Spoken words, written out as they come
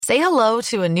Say hello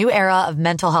to a new era of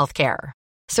mental health care.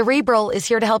 Cerebral is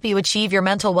here to help you achieve your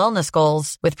mental wellness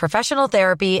goals with professional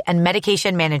therapy and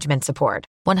medication management support.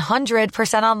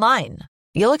 100% online.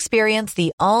 You'll experience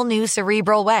the all-new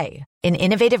Cerebral Way, an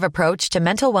innovative approach to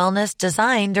mental wellness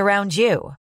designed around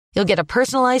you. You'll get a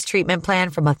personalized treatment plan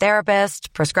from a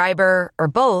therapist, prescriber, or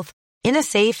both in a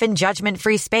safe and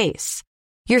judgment-free space.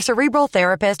 Your Cerebral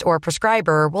therapist or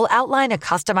prescriber will outline a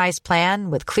customized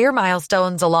plan with clear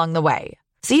milestones along the way,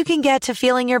 so you can get to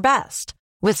feeling your best.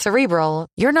 With Cerebral,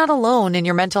 you're not alone in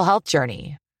your mental health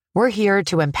journey. We're here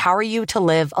to empower you to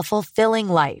live a fulfilling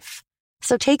life.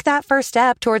 So take that first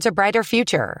step towards a brighter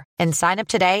future and sign up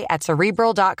today at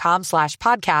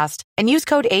Cerebral.com/podcast and use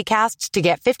code ACAST to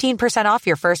get 15% off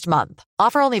your first month.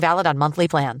 Offer only valid on monthly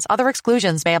plans. Other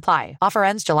exclusions may apply. Offer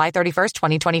ends July 31st,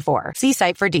 2024. See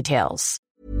site for details.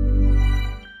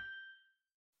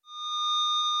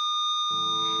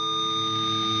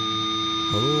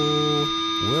 Hello,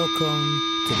 welcome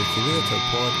to the Creator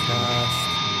Podcast.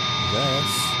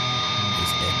 This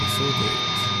is episode 8.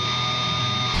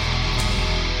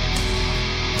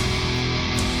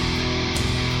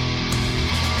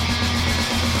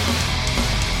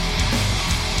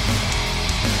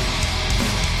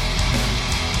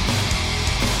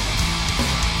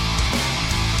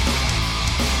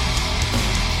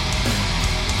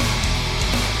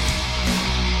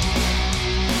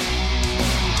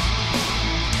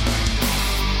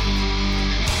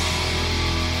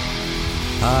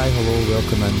 Hi, hello,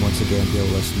 welcome in once again, dear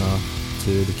listener,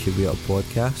 to the Curator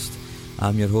Podcast.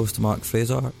 I'm your host, Mark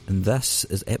Fraser, and this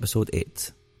is episode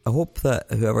 8. I hope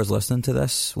that whoever's listening to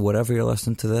this, wherever you're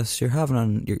listening to this, you're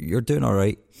doing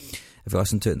alright. If you're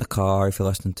listening to it in the car, if you're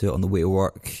listening to it on the way to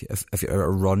work, if you're at a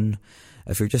run,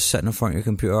 if you're just sitting in front of your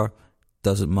computer,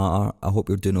 doesn't matter. I hope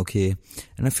you're doing okay.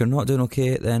 And if you're not doing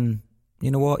okay, then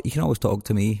you know what, you can always talk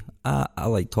to me. I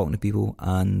like talking to people,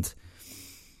 and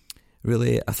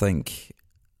really, I think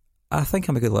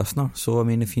I'm a good listener. So, I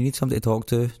mean, if you need somebody to talk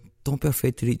to, don't be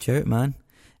afraid to reach out, man.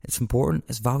 It's important,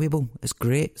 it's valuable, it's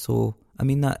great. So, I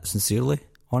mean that sincerely,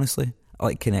 honestly. I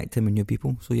like connecting with new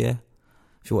people. So, yeah,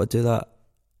 if you want to do that,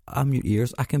 I'm your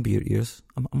ears. I can be your ears.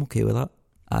 I'm okay with that.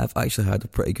 I've actually had a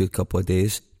pretty good couple of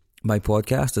days. My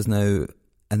podcast is now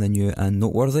in the new and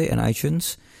noteworthy in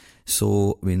iTunes.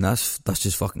 So, I mean, that's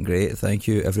just fucking great. Thank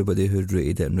you, everybody who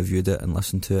rated it and reviewed it and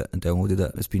listened to it and downloaded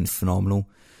it. It's been phenomenal.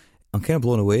 I'm kind of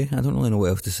blown away. I don't really know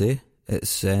what else to say.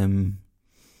 It's been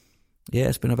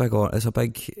a big honour. I was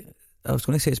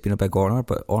going to say it's been a big honour,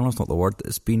 but honour's not the word.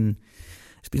 It's been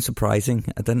surprising.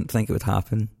 I didn't think it would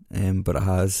happen, but it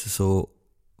has. So,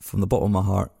 from the bottom of my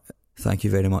heart, thank you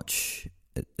very much.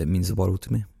 It means the world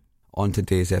to me. On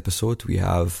today's episode, we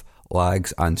have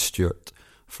Lags and Stuart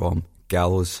from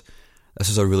Gallows. This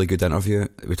is a really good interview.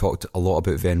 We talked a lot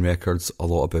about Venn Records, a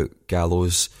lot about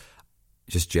Gallows,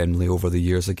 just generally over the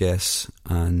years, I guess,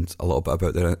 and a little bit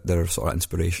about their sort of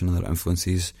inspiration and their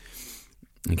influences,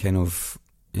 and kind of,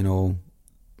 you know,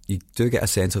 you do get a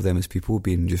sense of them as people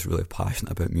being just really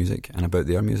passionate about music and about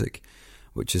their music,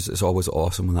 which is, it's always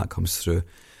awesome when that comes through.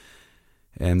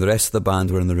 The rest of the band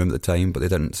were in the room at the time, but they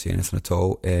didn't say anything at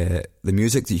all. The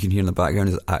music that you can hear in the background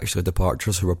is actually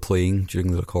Departures, who were playing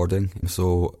during the recording,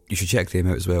 so you should check them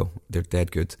out as well. They're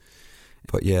dead good.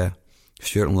 But yeah,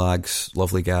 Stuart and Lags,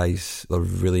 lovely guys. They're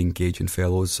really engaging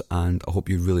fellows, and I hope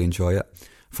you really enjoy it.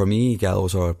 For me,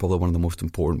 Gallows are probably one of the most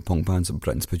important punk bands that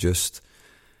Britain's produced,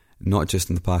 not just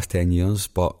in the past 10 years,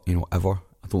 but, you know, ever.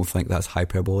 I don't think that's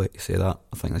hyperbole to say that.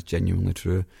 I think that's genuinely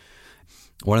true.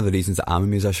 One of the reasons that I'm a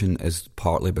musician is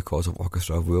partly because of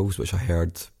Orchestra of Wolves, which I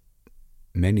heard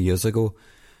many years ago.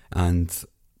 And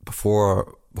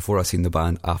before I seen the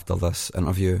band after this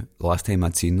interview, the last time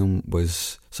I'd seen them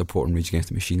was supporting Rage Against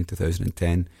the Machine in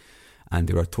 2010, and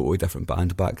they were a totally different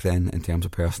band back then in terms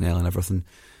of personnel and everything.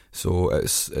 So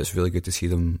it's really good to see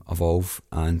them evolve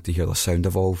and to hear their sound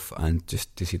evolve and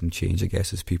just to see them change, I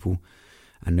guess, as people.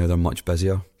 And now they're much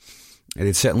busier.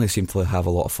 They certainly seem to have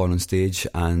a lot of fun on stage,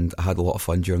 and I had a lot of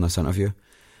fun during this interview.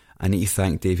 I need to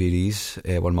thank Davey Rees,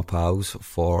 one of my pals,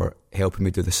 for helping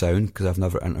me do the sound, because I've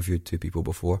never interviewed two people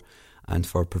before, and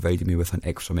for providing me with an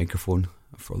extra microphone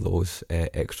for those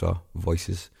extra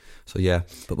voices. So yeah,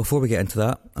 but before we get into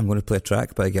that, I'm going to play a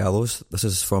track by Gallows. This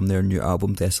is from their new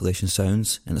album Desolation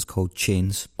Sounds, and it's called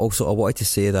Chains. Also, I wanted to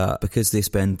say that because they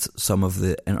spent some of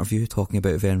the interview talking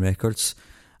about Venn Records,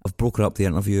 I've broken up the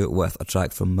interview with a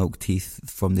track from Milk Teeth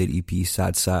from their EP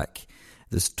Sad Sack.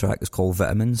 This track is called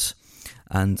Vitamins,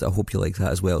 and I hope you like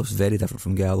that as well. It's very different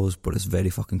from Gallows, but it's very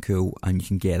fucking cool, and you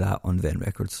can get that on Venn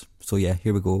Records. So yeah,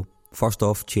 here we go. First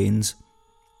off, Chains,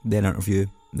 then interview,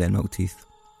 then Milk Teeth.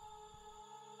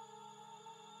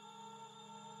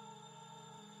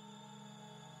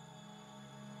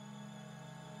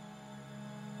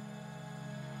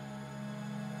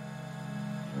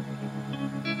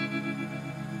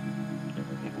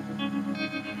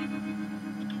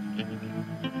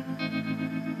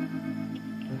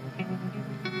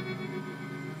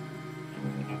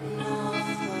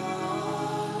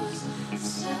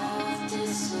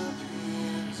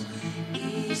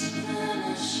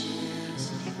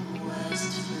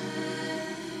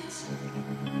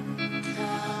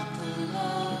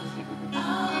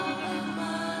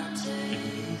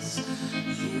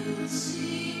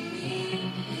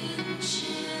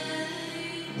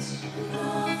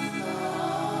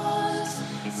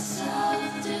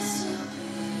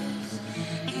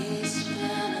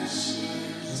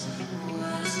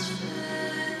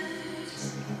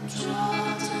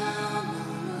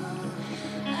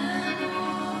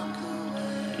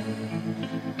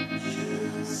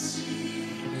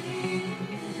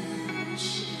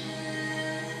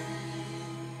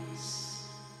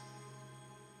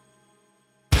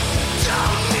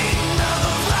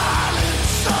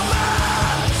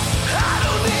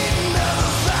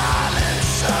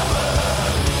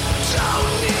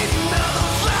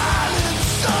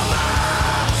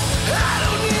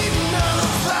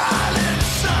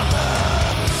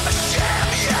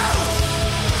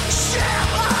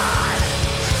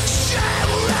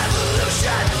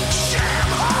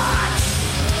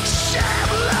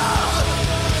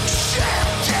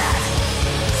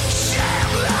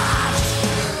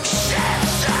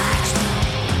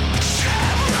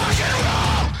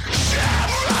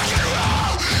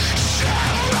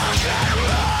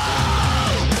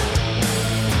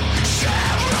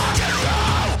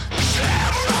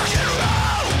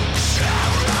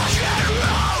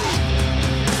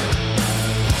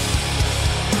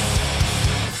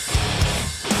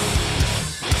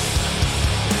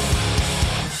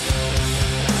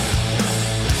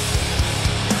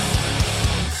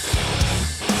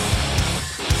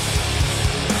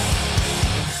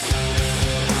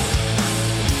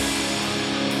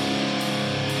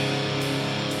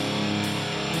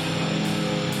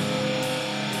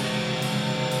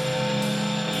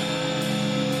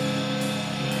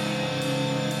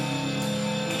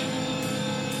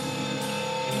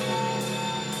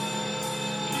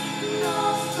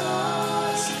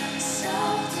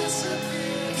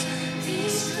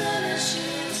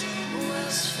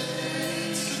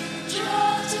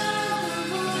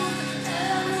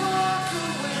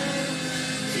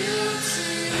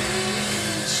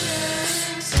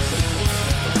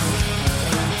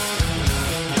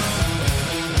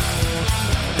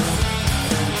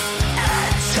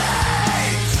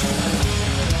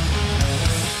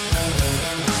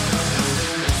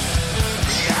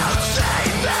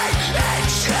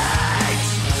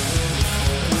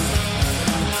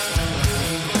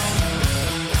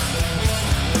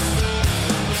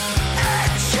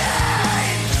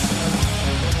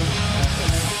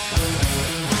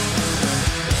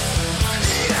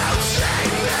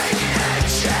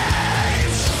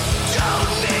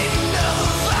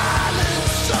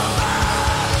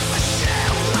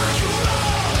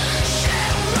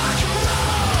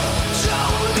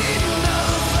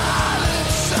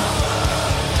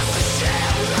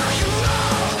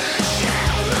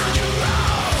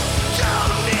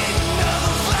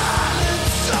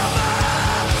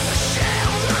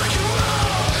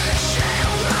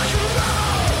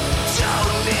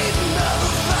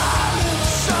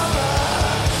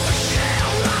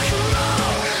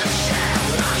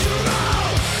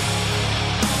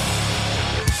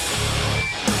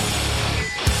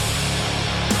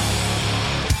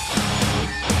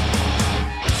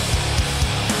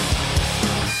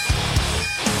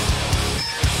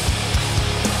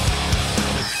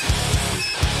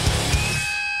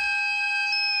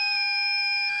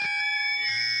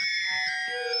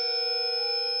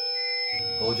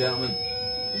 gentlemen.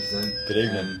 Good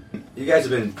evening. You guys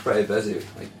have been pretty busy,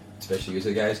 like especially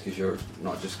you guys, because you're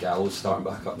not just Gallows starting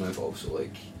back up now, but also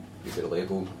like you've got a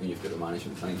label and you've got a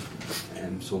management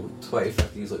thing. So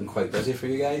 2015 is looking quite busy for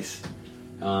you guys.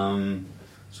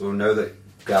 So now that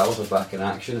Gallows are back in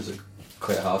action, is it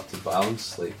quite hard to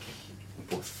balance like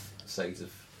both sides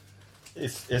of?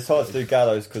 It's hard to do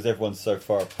Gallows because everyone's so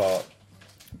far apart.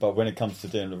 But when it comes to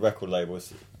doing the record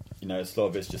labels, you know, it's a lot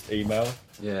of it's just email.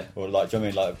 Yeah. Or like, do you know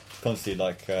what I mean? Like constantly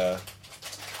like. You're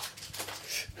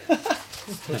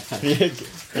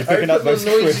picking up those the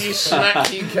noisiest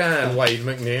snack you can, Wade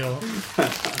McNeil.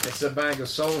 It's a bag of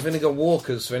salt and vinegar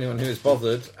Walkers for anyone who is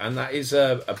bothered, and that is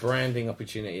a branding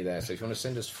opportunity there. So if you want to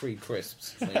send us free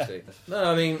crisps, please do. No,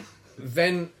 I mean,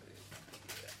 Venn.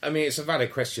 I mean, it's a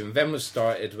valid question. Venn was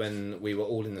started when we were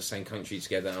all in the same country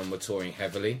together and were touring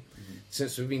heavily. Mm-hmm.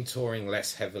 Since we've been touring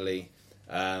less heavily,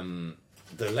 the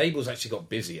labels actually got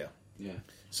busier. Yeah.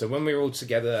 So when we were all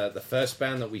together, the first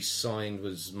band that we signed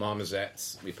was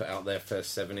Marmosettes. We put out their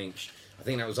first 7-inch. I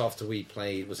think that was after we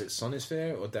played, was it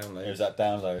Sonisphere or Download? It was at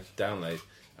Download. Download.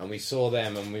 And we saw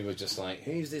them and we were just like,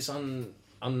 who's this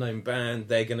unknown band?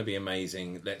 They're going to be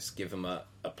amazing. Let's give them a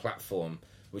platform,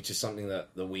 which is something that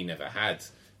we never had,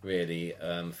 really.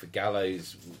 For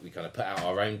Gallows, we kind of put out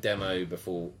our own demo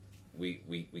before we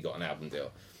got an album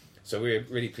deal. So we were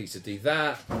really pleased to do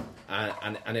that,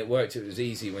 and it worked. It was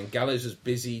easy. When Gallows was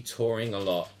busy touring a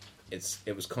lot,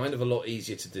 it was kind of a lot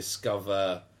easier to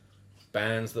discover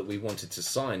bands that we wanted to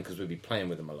sign because we'd be playing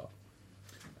with them a lot.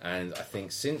 And I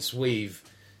think since we've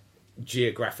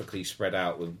geographically spread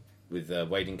out with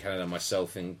Wade in Canada,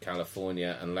 myself in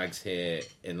California, and Lags here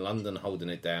in London holding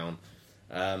it down,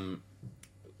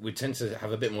 we tend to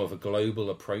have a bit more of a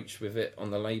global approach with it on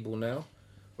the label now,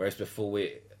 whereas before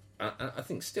I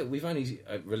think still we've only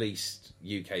released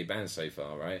UK bands so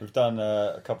far, right? We've done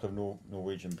a couple of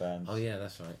Norwegian bands. Oh yeah,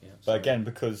 that's right. Yeah. But again,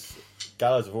 because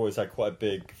Gallows have always had quite a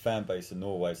big fan base in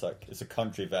Norway, it's a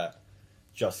country that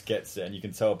just gets it, and you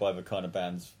can tell by the kind of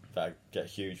bands that get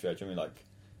huge there. Do you know what I mean,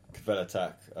 like Cavell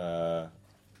Attack,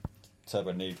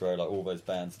 Turbo Negro, like all those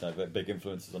bands, you know, they're big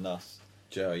influences on us.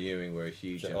 Joe Ewing were a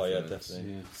huge influence. Oh yeah,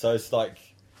 definitely. Yeah. So it's like,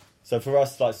 so for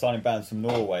us, like signing bands from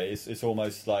Norway, it's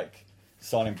almost like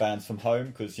signing bands from home,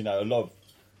 because you know a lot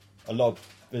of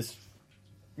this.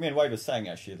 Me and Wade was saying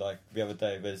actually, like the other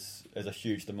day, there's a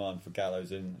huge demand for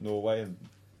Gallows in Norway, and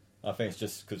I think it's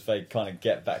just because they kind of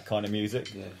get that kind of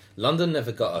music. Yeah. London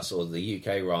never got us, or the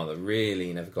UK rather,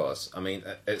 really never got us. I mean,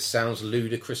 it sounds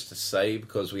ludicrous to say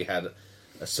because we had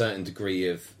a certain degree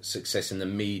of success in the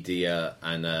media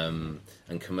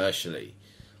and commercially,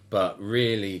 but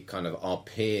really kind of our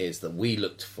peers that we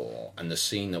looked for and the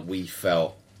scene that we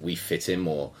felt we fit in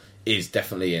more is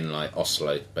definitely in like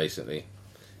Oslo, basically,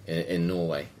 in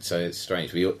Norway. So it's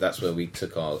strange. That's where we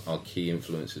took our key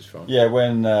influences from. Yeah,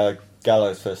 when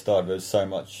Gallows first started, there was so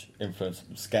much influence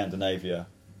from Scandinavia,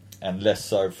 and less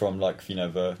so from like, you know,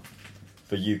 the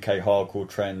UK hardcore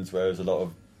trends, where there's a lot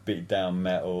of beat down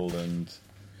metal and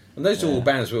those are all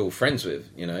bands we're all friends with,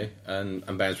 you know, and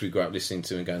bands we grew up listening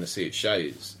to and going to see at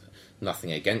shows.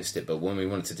 Nothing against it, but when we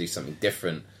wanted to do something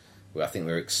different, I think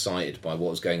we were excited by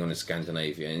what was going on in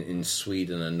Scandinavia, in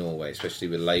Sweden and Norway, especially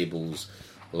with labels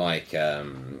like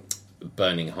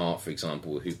Burning Heart, for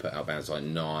example, who put out bands like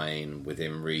Nine,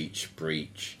 Within Reach,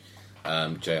 Breach,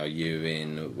 J.R.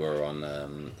 Ewing were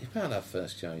on... who put out our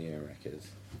first J.R. Ewing records?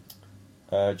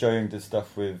 Joe Young did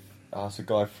stuff with... it's a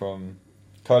guy from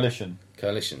Coalition.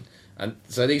 And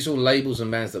so these are all labels and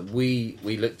bands that we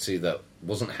looked to that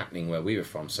wasn't happening where we were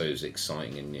from, so it was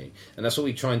exciting and new. And that's what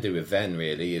we try and do with Venn,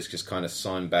 really, is just kind of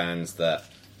sign bands that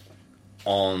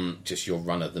aren't just your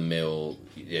run-of-the-mill,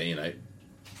 you know,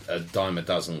 a dime a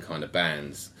dozen kind of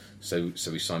bands. So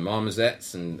we signed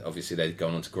Marmosettes, and obviously they've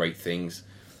gone on to great things.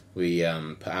 We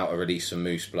put out a release from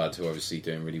Moose Blood, who are obviously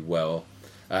doing really well.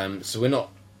 So we're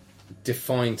not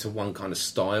defined to one kind of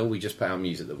style, we just put out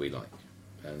music that we like.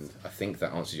 And I think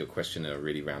that answers your question in a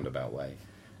really roundabout way.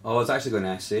 Oh, I was actually going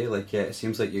to say, like, it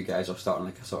seems like you guys are starting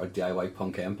like a sort of DIY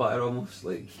punk empire almost,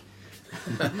 like.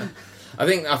 I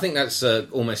think that's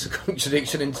almost a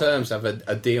contradiction in terms of a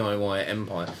DIY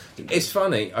empire. It's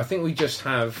funny. I think we just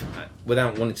have,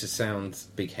 without wanting to sound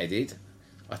big-headed,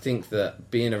 I think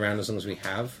that being around as long as we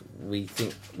have, we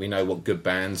think we know what good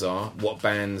bands are, what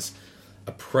bands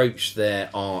approach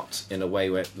their art in a way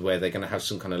where they're going to have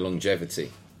some kind of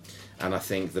longevity. And I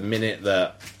think the minute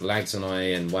that Lags and I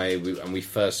and we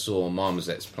first saw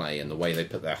Marmosettes play and the way they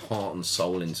put their heart and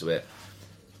soul into it,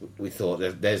 we thought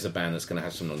there's a band that's going to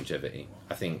have some longevity.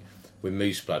 I think with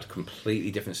Moose Blood,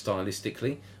 completely different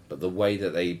stylistically, but the way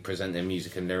that they present their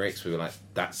music and lyrics, we were like,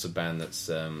 that's a band that's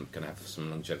going to have some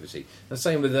longevity. And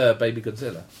same with Baby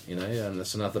Godzilla, you know, and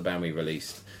that's another band we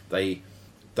released. They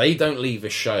don't leave a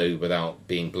show without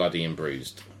being bloody and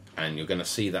bruised, and you're going to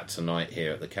see that tonight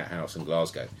here at the Cat House in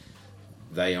Glasgow.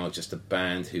 They are just a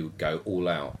band who go all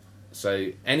out.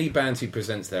 So any band who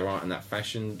presents their art in that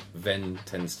fashion, Venn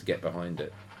tends to get behind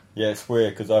it. Yeah, it's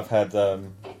weird because I've had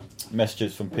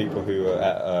messages from people who are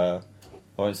at, I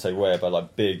won't say where, but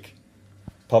like big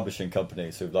publishing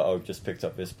companies who've like, oh, just picked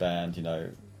up this band, you know,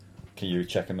 can you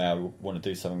check them out? We want to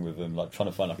do something with them, like trying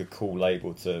to find like a cool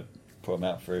label to put them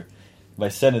out through. They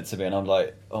send it to me and I'm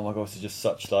like, oh my gosh, it's just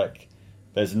such like,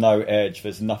 there's no edge,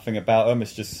 there's nothing about them.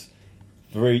 It's just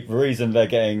the reason they're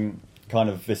getting kind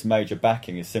of this major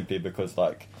backing is simply because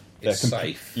like they're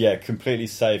safe. Yeah, completely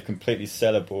safe, completely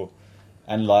sellable.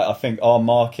 And like I think our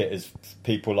market is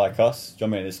people like us. Do you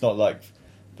know what I mean? It's not like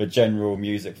the general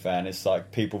music fan. It's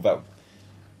like people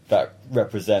that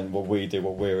represent what we do,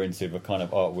 what we're into, the kind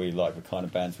of art we like, the kind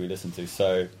of bands we listen to.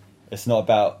 So it's not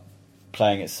about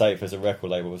playing it safe as a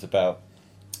record label. It's about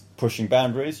pushing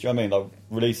boundaries. Do you know what I mean? Like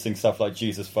releasing stuff like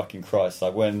Jesus fucking Christ.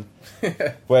 Like when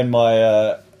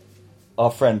my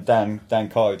our friend Dan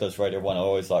Carr, who does Radio 1, I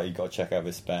always like, you got to check out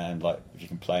this band. Like if you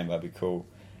can play them, that'd be cool.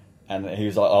 And he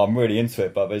was like, oh, I'm really into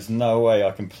it, but there's no way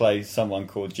I can play someone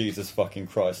called Jesus fucking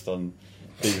Christ on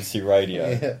BBC Radio.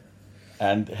 Yeah.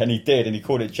 And he did, and he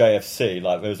called it JFC.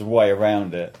 Like, there was a way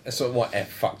around it. That's sort of what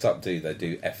Fucked Up do. They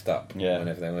do F'd Up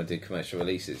whenever they want to do commercial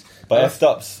releases. But F'd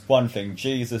Up's one thing.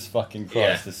 Jesus fucking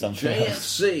Christ is something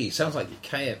else. JFC. Sounds like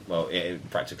KF. Well, it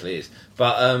practically is.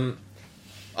 But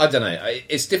I don't know.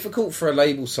 It's difficult for a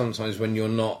label sometimes when you're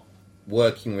not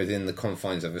working within the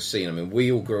confines of a scene. I mean,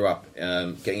 we all grew up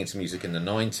getting into music in the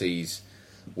 90s,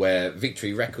 where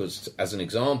Victory Records, as an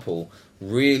example,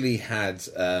 really had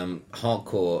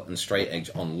hardcore and straight edge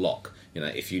on lock. You know,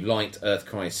 if you liked Earth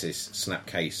Crisis,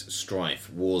 Snapcase,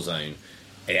 Strife, Warzone,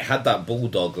 it had that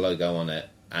Bulldog logo on it,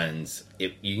 and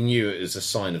you knew it was a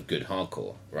sign of good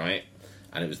hardcore, right?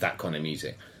 And it was that kind of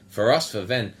music. For us, for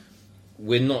Venn,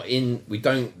 we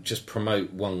don't just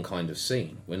promote one kind of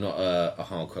scene. We're not a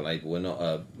hardcore label. We're not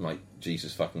a, like,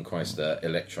 Jesus fucking Christ,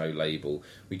 electro label.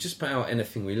 We just put out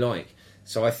anything we like.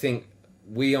 So I think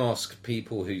we ask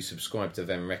people who subscribe to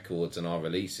Venn Records and our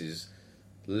releases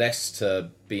less to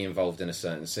be involved in a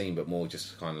certain scene, but more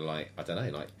just kind of like, I don't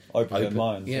know, like open their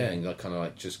minds. Yeah, and like kind of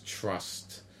like just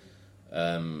trust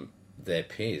their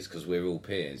peers, because we're all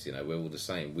peers. You know, we're all the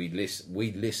same. We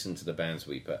listen to the bands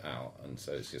we put out, and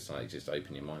so it's just like, just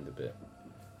open your mind a bit.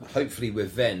 Hopefully,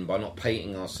 with Venn, by not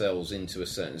painting ourselves into a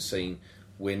certain scene,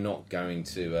 we're not going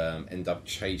to end up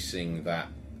chasing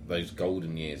those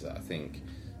golden years that I think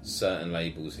certain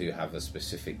labels who have a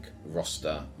specific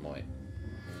roster might.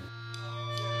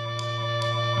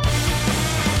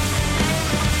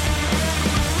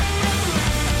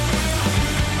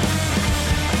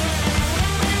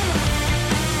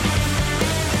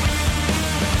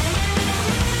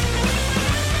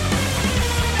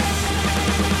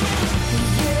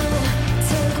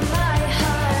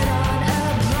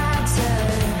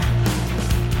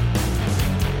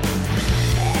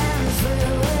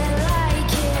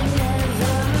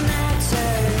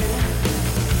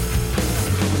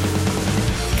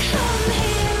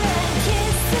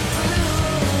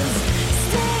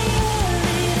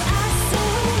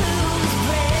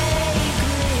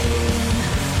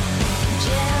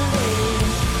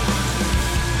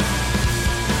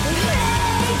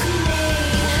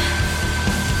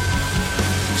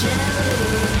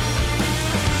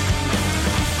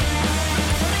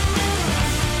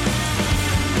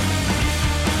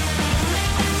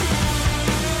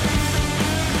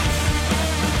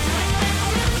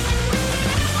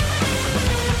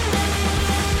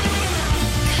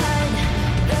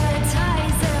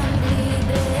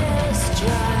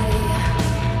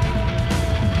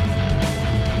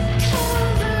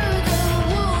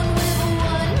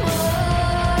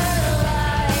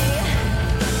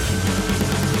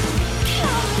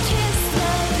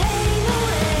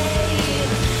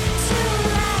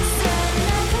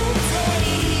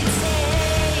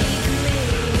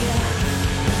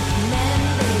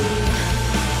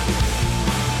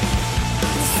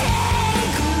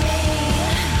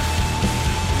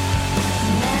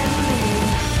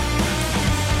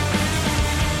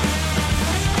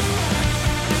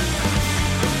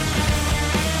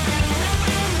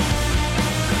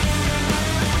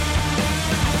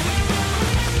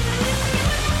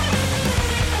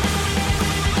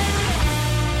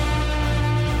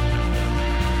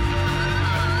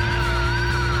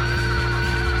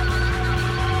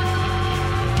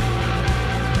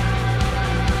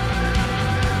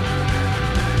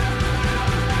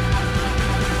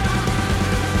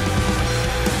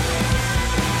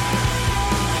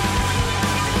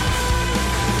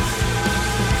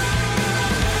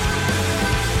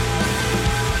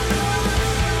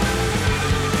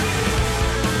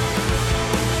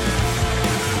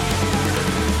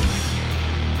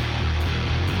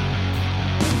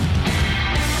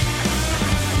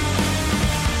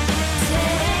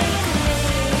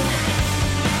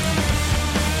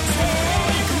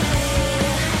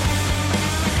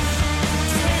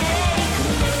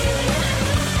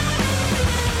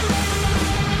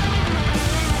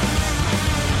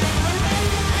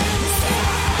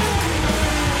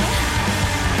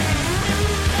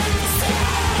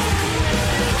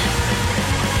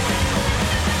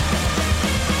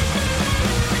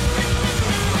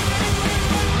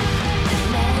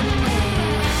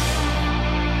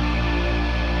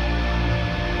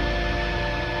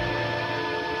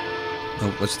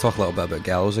 Well, let's talk a little bit about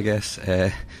Gallows, I guess.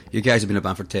 You guys have been a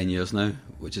band for 10 years now,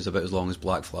 which is about as long as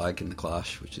Black Flag and The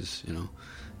Clash, which is, do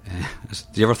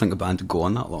you ever think a band would go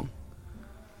on that long?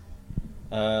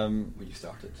 When you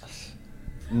started?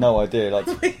 No idea. Like,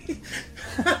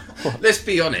 let's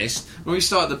be honest. When we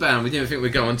started the band, we didn't think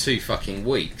we'd go on 2 fucking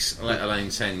weeks, let alone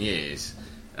 10 years.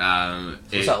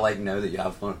 What's that like now that you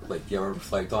have one? Like, you ever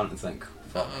reflect on it and think,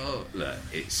 fuck? Look,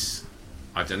 it's...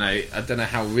 I don't know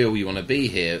how real you want to be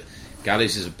here.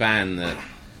 Gallows is a band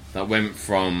that went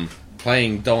from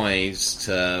playing dives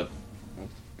to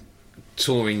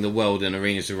touring the world in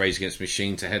arenas of Rage Against the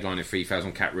Machine to headlining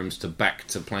 3,000 cat rooms to back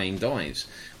to playing dives.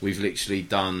 We've literally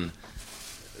done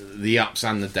the ups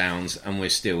and the downs, and we're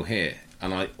still here.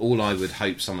 And all I would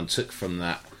hope someone took from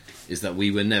that is that we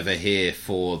were never here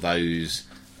for those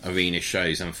arena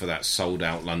shows and for that sold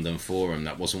out London Forum.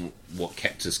 That wasn't what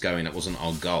kept us going. That wasn't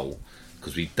our goal,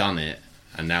 because we've done it,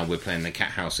 and now we're playing the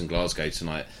Cat House in Glasgow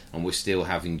tonight, and we're still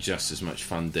having just as much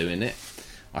fun doing it.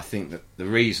 I think that the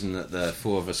reason that the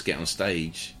 4 of us get on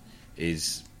stage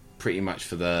is pretty much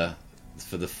for the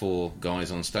 4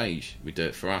 guys on stage. We do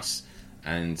it for us,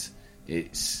 and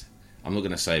it's... I'm not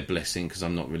going to say a blessing because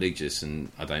I'm not religious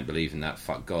and I don't believe in that.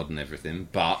 Fuck God and everything,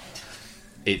 but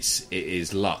it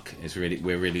is luck.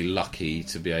 We're really lucky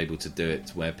to be able to do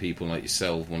it where people like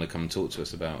yourself want to come and talk to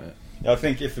us about it. I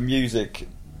think if the music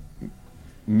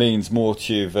means more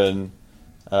to you than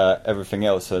everything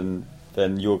else, and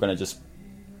then you're going to just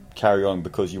carry on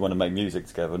because you want to make music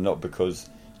together, not because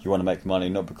you want to make money,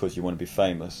 not because you want to be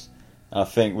famous. And I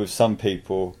think with some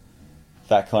people,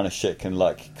 that kind of shit can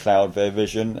like cloud their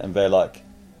vision, and they're like,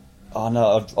 oh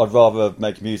no, I'd rather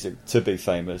make music to be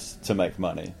famous, to make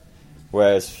money.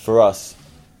 Whereas for us,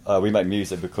 we make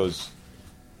music because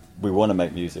we want to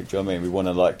make music. Do you know what I mean? We want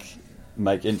to like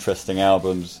make interesting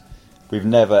albums. We've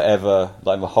never ever,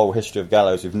 like in the whole history of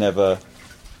Gallows, we've never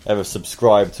ever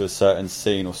subscribed to a certain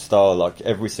scene or style. Like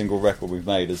every single record we've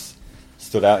made has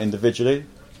stood out individually,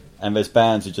 and there's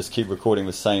bands who just keep recording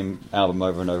the same album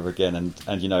over and over again,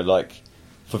 and you know, like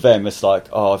for them it's like,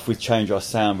 oh, if we change our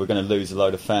sound we're going to lose a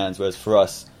load of fans, whereas for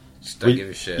us, just don't give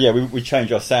a shit. Yeah, we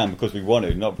change our sound because we want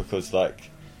to, not because like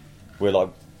we're like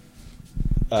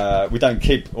we don't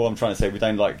keep, what I'm trying to say, we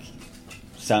don't like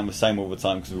sound the same all the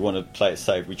time because we want to play it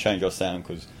safe. We change our sound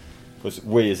because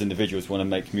we as individuals want to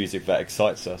make music that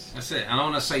excites us. That's it. And I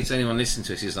want to say to anyone listening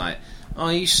to us is like, oh,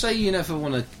 you say you never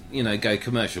want to, go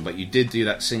commercial, but you did do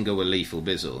that single with Lethal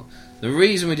Bizzle. The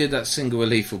reason we did that single with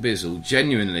Lethal Bizzle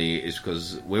genuinely is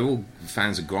because we're all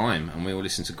fans of grime and we all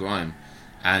listen to grime,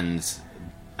 and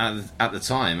at the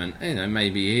time, and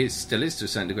maybe it still is to a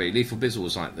certain degree, Lethal Bizzle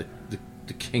was like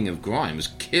the king of grime, was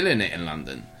killing it in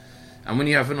London. And when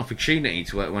you have an opportunity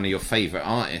to work with one of your favourite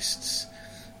artists,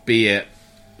 be it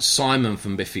Simon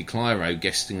from Biffy Clyro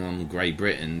guesting on Grey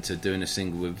Britain to doing a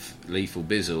single with Lethal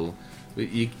Bizzle,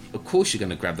 of course you're going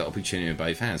to grab that opportunity with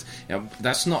both hands.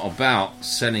 That's not about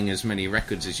selling as many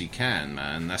records as you can,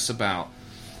 man. That's about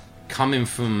coming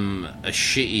from a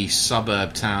shitty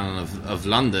suburb town of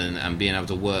London and being able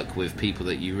to work with people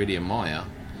that you really admire.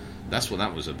 That's what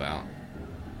that was about.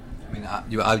 I mean,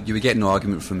 you would get no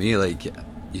argument from me, like,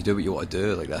 you do what you want to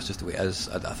do, like, that's just the way it is.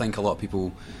 I think a lot of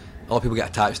people get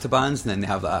attached to bands and then they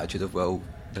have that attitude of, well,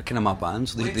 they're kind of my band,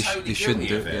 so they shouldn't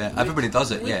do it. Yeah. Everybody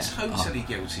does it, yeah. We're totally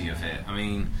guilty of it. I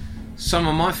mean, some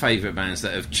of my favourite bands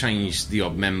that have changed the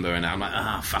odd member, and I'm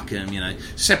like, fuck them,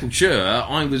 Sepultura,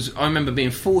 I remember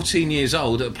being 14 years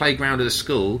old at a playground at a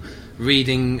school,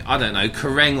 reading, I don't know,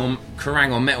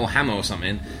 Kerrang on Metal Hammer or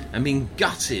something, and being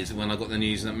gutted when I got the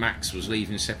news that Max was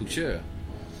leaving Sepultura.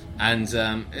 And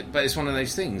but it's one of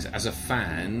those things. As a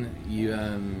fan, you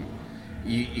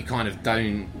kind of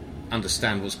don't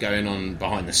understand what's going on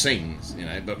behind the scenes,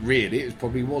 But really, it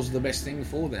probably was the best thing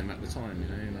for them at the time,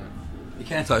 You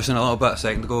kind of touched on it a little bit a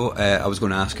second ago. I was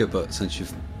going to ask it, but since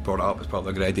you've brought it up, it's probably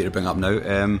a good idea to bring it up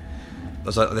now.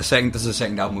 This is the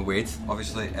second album with Wade,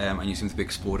 obviously, and you seem to be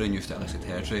exploring new stylistic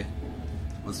territory.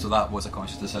 So that was a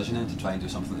conscious decision then, to try and do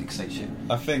something that excites you?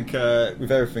 I think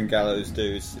with everything Gallows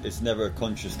do, it's never a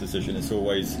conscious decision. It's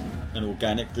always an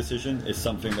organic decision. It's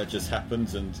something that just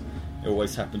happens, and it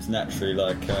always happens naturally.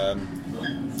 Like,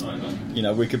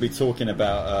 we could be talking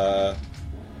about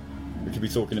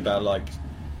like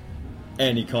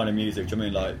any kind of music. Do you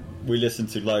know what I mean? Like, we listen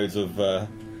to loads of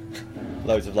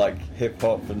like hip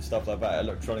hop and stuff like that,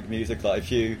 electronic music. Like,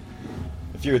 if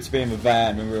you were to be in the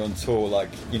van when we were on tour, like,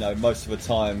 most of the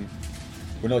time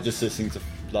we're not just listening to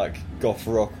like goth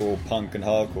rock or punk and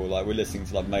hardcore. Like, we're listening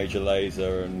to like Major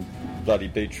Lazer and Bloody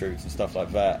Beetroots and stuff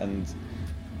like that. And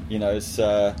it's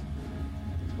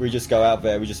we just go out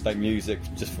there, we just make music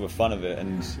just for the fun of it,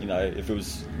 and you know, if it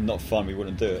was not fun, we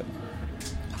wouldn't do it.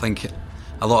 I think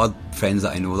a lot of friends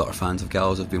that I know that are fans of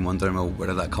Gallows have been wondering, well, where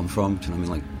did that come from? Do you know what I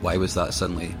mean? Like, why was that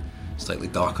suddenly slightly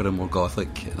darker and more gothic?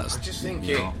 I just think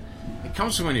it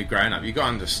comes from when you're growing up. You've got to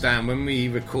understand, when we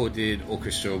recorded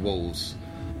Orchestra Walls,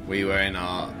 we were in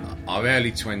our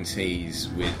early 20s.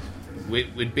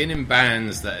 We'd been in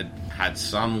bands that had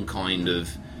some kind of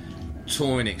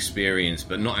touring experience,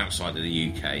 but not outside of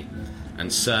the UK,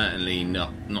 and certainly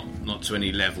not to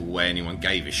any level where anyone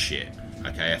gave a shit.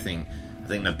 Okay, I think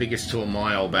the biggest tour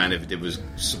my old band ever did was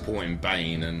supporting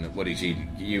Bane, and what did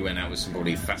you went out with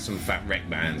some fat wreck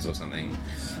bands or something,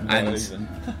 and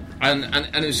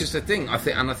it was just a thing. I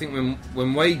think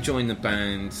when Wade joined the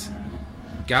band,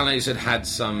 Gallows had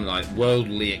some like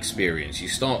worldly experience. You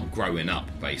start growing up,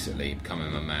 basically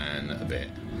becoming a man a bit,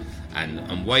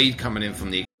 and Wade coming in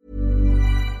from the.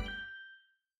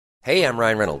 Hey, I'm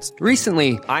Ryan Reynolds.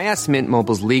 Recently, I asked Mint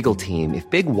Mobile's legal team if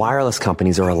big wireless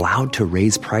companies are allowed to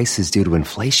raise prices due to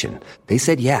inflation. They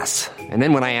said yes. And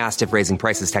then when I asked if raising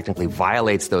prices technically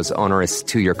violates those onerous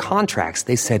 2-year contracts,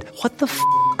 they said, "What the f***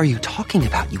 are you talking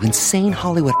about, you insane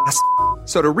Hollywood ass?"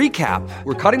 So to recap,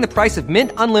 we're cutting the price of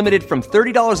Mint Unlimited from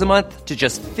 $30 a month to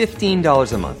just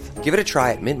 $15 a month. Give it a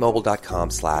try at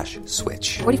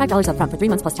mintmobile.com/switch. $45 up front for 3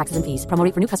 months plus taxes and fees. Promo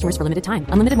rate for new customers for limited time.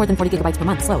 Unlimited more than 40 gigabytes per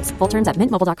month. Slows full terms at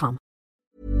mintmobile.com.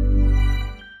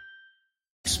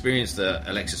 Experience that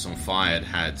Alexis on Fire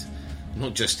had,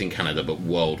 not just in Canada but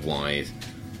worldwide.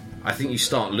 I think you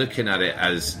start looking at it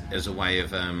as a way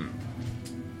of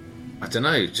I don't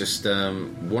know, just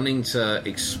wanting to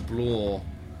explore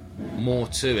more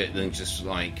to it than just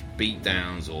like beat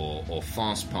downs or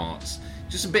fast parts.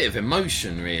 Just a bit of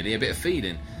emotion, really, a bit of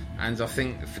feeling. And I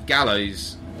think for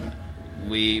Gallows,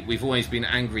 we've always been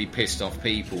angry, pissed off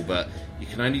people, but you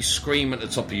can only scream at the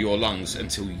top of your lungs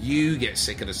until you get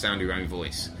sick of the sound of your own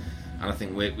voice. And I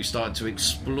think we started to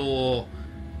explore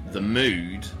the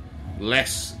mood,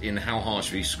 less in how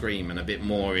harsh we scream and a bit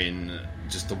more in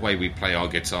just the way we play our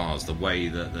guitars, the way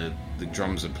that the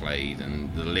drums are played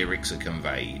and the lyrics are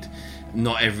conveyed.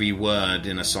 Not every word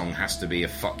in a song has to be a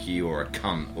fuck you or a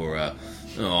cunt or a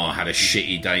I had a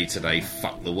shitty day today,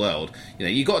 fuck the world. You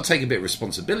know, you got to take a bit of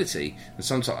responsibility. And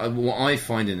sometimes what I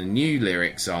find in the new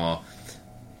lyrics are,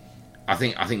 I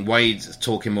think Wade's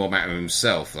talking more about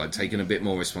himself, like taking a bit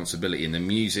more responsibility, and the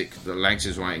music that Lags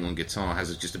is writing on guitar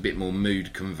has just a bit more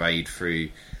mood conveyed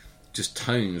through just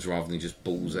tones rather than just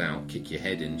balls out, kick your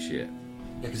head in shit.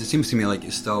 Yeah, because it seems to me like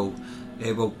it's still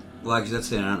well, Lags did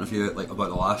say in an interview like about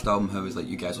the last album how it was like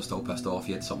you guys are still pissed off,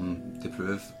 you had something to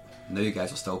prove. Now you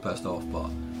guys are still pissed off, but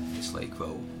it's like,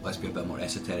 well, let's be a bit more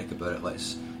esoteric about it.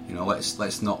 Let's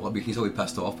not. We can still be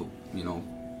pissed off, but you know,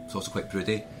 it's also quite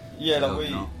broody. Yeah,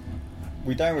 like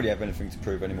we don't really have anything to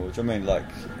prove anymore. Do you know what I mean? Like,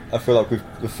 I feel like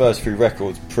the first 3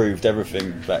 records proved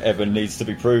everything that ever needs to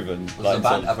be proven. Does like, a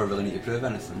band ever really need to prove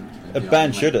anything? A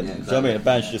band shouldn't. Yeah, exactly. Do you know what I mean? A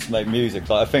band should just make music.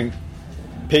 Like, I think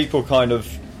people kind of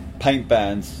paint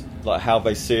bands like how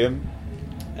they see them,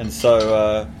 and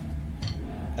so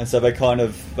they kind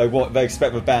of they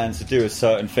expect the bands to do a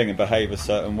certain thing and behave a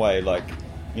certain way. Like,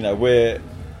 you know, we're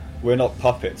not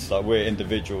puppets. Like, we're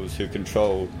individuals who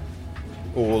control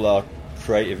all our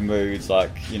creative moods.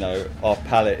 Like, you know, our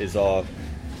palette is our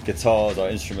guitars, our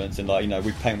instruments, and like, you know,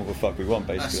 we paint what the fuck we want,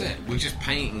 basically. That's it. We're just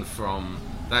painting from.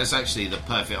 That's actually the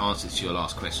perfect answer to your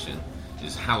last question.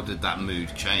 Is how did that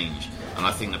mood change? And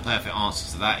I think the perfect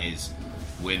answer to that is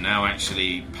we're now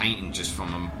actually painting just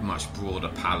from a much broader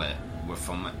palette. We're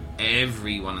from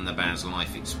everyone in the band's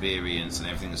life experience and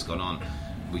everything that's gone on.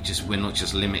 We're not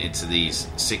just limited to these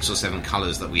 6 or 7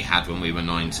 colours that we had when we were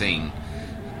 19.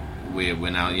 We're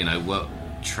now, you know,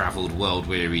 travelled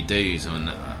world-weary dudes, and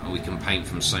we can paint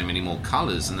from so many more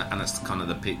colours, and that's kind of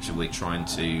the picture we're trying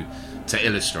to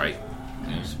illustrate.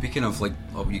 Yeah. Speaking of, like,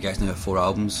 you guys now have 4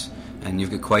 albums, and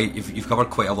you've covered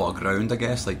quite a lot of ground, I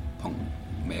guess, like punk,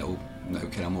 metal, now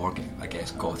kind of more, I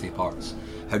guess, gothy parts.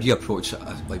 How do you approach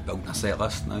like building a set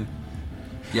list now?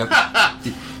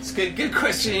 It's a good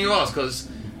question you ask, because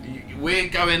we're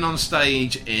going on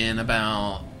stage in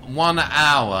about 1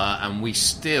 hour and we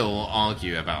still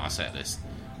argue about our set list.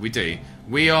 We do.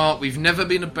 We've never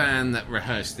been a band that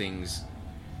rehearsed things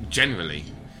generally.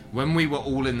 When we were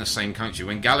all in the same country,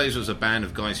 when Gallows was a band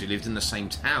of guys who lived in the same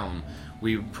town,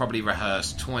 we probably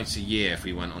rehearsed twice a year if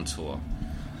we went on tour.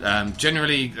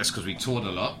 Generally, that's because we toured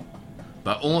a lot,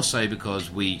 but also because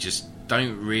we just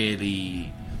don't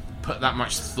really put that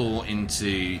much thought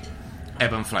into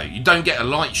ebb and flow. You don't get a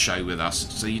light show with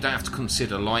us, so you don't have to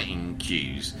consider lighting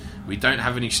cues. We don't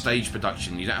have any stage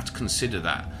production. You don't have to consider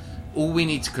that. all we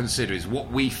need to consider is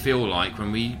what we feel like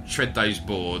when we tread those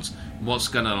boards, what's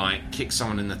going to like kick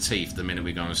someone in the teeth the minute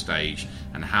we go on stage,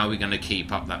 and how we're going to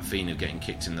keep up that feeling of getting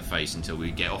kicked in the face until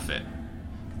we get off it.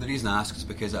 The reason I ask is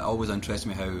because it always interests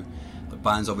me how the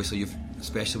bands, obviously,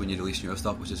 especially when you release newer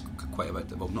stuff, which is quite a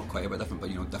bit, well, not quite a bit different, but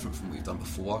different from what you've done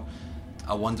before.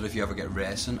 I wonder if you ever get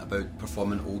reticent about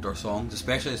performing older songs,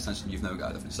 especially since you've now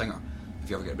got a different singer. If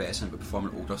you ever get reticent about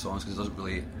performing older songs, because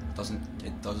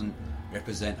it doesn't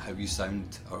represent how you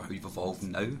sound or how you've evolved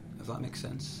now, if that makes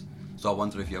sense. So I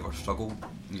wonder if you ever struggle,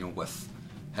 with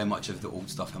how much of the old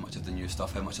stuff, how much of the new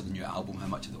stuff, how much of the new album, how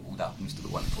much of the old albums do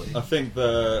we want to play? I think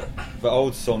the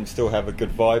old songs still have a good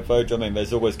vibe though. Do you know what I mean?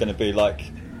 There's always going to be like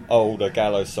older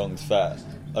Gallows songs that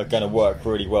are going to work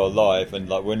really well live, and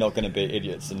like we're not going to be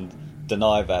idiots and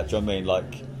deny that. Do you know what I mean?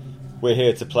 Like, we're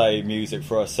here to play music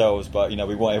for ourselves, but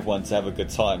we want everyone to have a good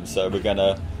time, so we're going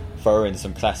to throw in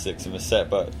some classics in the set.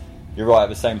 But you're right, at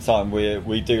the same time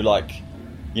we do like,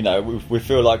 we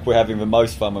feel like we're having the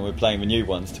most fun when we're playing the new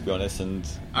ones, to be honest. And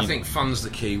I think fun's the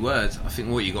key word. I think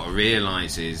what you got to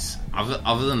realise is,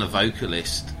 other than a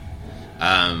vocalist,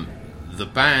 the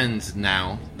band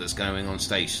now that's going on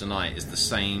stage tonight is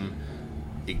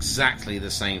exactly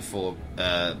the same for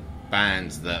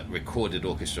bands that recorded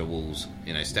Orchestra Walls.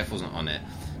 Steph wasn't on it,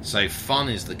 so fun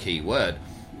is the key word.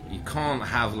 You can't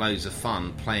have loads of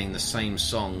fun playing the same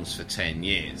songs for 10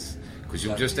 years, because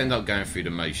you'll just end up going through the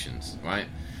motions, right?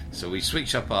 So we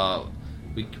switch up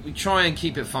we try and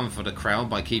keep it fun for the crowd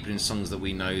by keeping songs that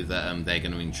we know that they're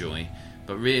going to enjoy,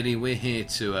 but really we're here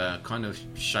to kind of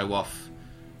show off,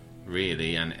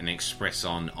 really, and express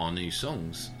on our new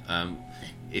songs.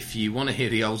 If you want to hear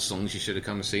the old songs, you should have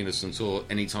come and seen us on tour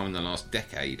any time in the last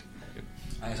decade.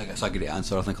 I guess that's a great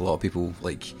answer. I think a lot of people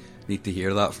need to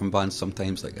hear that from bands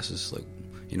sometimes. This is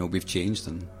we've changed,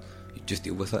 and you just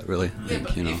deal with it, really.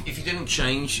 If you didn't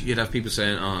change, you'd have people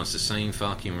saying, "Oh, it's the same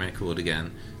fucking record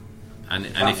again." And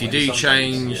if you do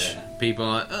change, people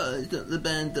are like, "Oh, it's not the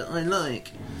band that I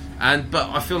like." But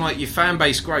I feel like your fan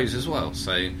base grows as well.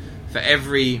 So for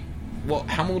every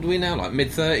how old are we now? Like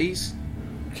mid-30s.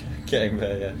 Getting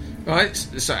there, yeah. Right.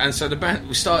 So the band,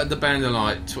 we started the band in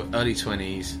early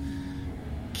 20s.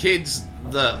 Kids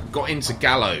that got into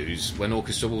Gallows when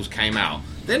Orchestra Walls came out,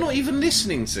 they're not even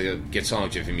listening to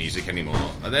guitar-driven music anymore.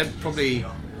 They're probably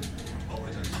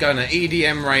going to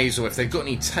EDM raves, or if they've got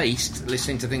any taste,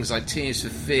 listening to things like Tears for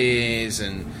Fears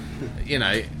and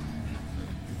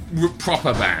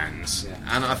proper bands. Yeah.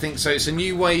 And I think so. It's a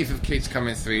new wave of kids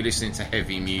coming through listening to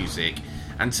heavy music,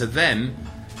 and to them,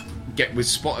 get with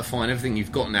Spotify and everything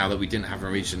you've got now that we didn't have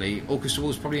originally, Orchestra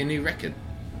Walls is probably a new record.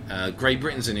 Great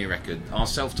Britain's a new record. Our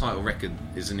self-titled record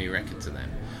is a new record to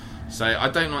them. So I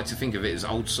don't like to think of it as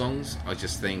old songs. I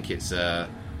just think it's a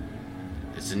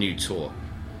new tour.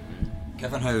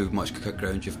 Given how much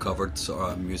ground you've covered,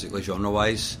 sort of musically,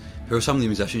 genre-wise, who are some of the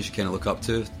musicians you kind of look up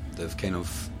to that have kind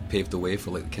of paved the way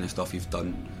for the kind of stuff you've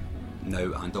done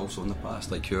now and also in the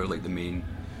past? Who are the main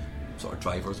sort of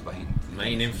drivers behind?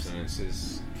 Main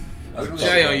influences.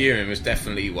 J.R. Ewing was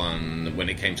definitely one when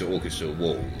it came to Orchestra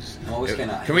Walls.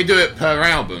 Can we do it per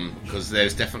album? Because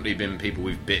there's definitely been people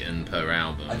we've bitten per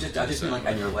album. I just mean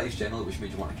in your life generally, which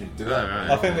made you want to do it. Right.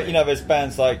 I think that there's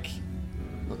bands like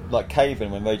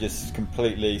Cave-In, when they just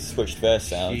completely switched their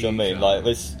sound. Do you know what I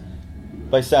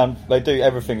mean? They do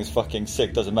everything is fucking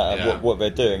sick. Doesn't matter what they're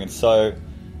doing, and so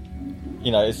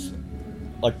it's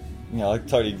like. I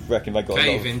totally reckon they got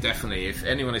Cave-In, definitely. If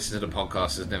anyone listening to the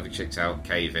podcast has never checked out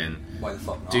Cave-In, why the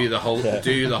fuck not? Do the whole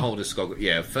discography.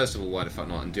 Yeah, first of all, why the fuck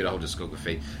not? And do the whole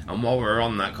discography. And while we're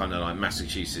on that kind of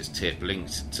Massachusetts tip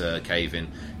linked to Cave-In,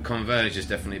 Converge has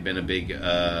definitely been a big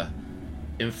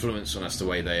influence on us, the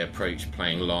way they approach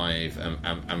playing live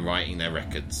and writing their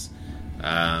records.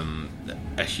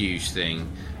 A huge thing.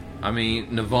 I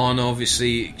mean, Nirvana,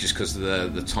 obviously, just because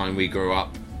of the time we grew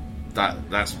up.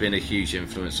 That's been a huge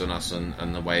influence on us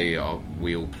and the way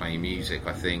we all play music,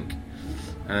 I think.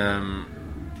 I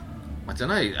don't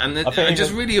know. And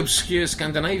just really obscure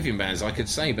Scandinavian bands, I could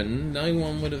say, but no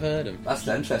one would have heard them. That's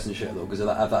the interesting shit, though, because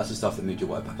if that's the stuff that made you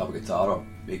want to pick up a guitar or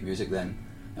make music, then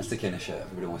that's the kind of shit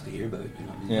everybody wants to hear about. You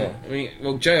know what I mean? Yeah. I mean,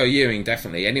 well, J.R. Ewing,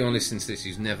 definitely. Anyone listening to this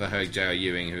who's never heard J.R.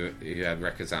 Ewing, who had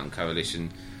records out on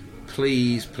Coalition,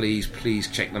 please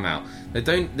check them out. They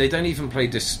don't even play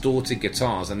distorted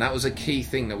guitars, and that was a key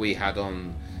thing that we had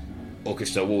on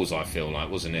Orchestra Walls, I feel like,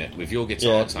 wasn't it? With your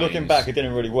guitar tones. Looking back, it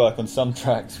didn't really work on some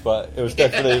tracks, but it was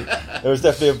definitely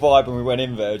a vibe when we went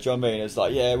in there. Do you know what I mean? It's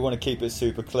like, we want to keep it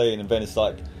super clean, and then it's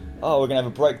like, we're gonna have a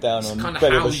breakdown on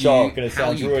Belly of a Shark, and it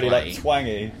sounds really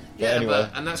twangy.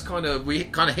 And that's we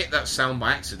kind of hit that sound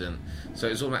by accident. So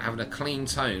it's all about having a clean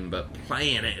tone, but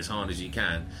playing it as hard as you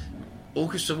can.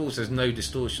 Orchestra Waltz has no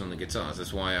distortion on the guitars.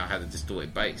 That's why I had a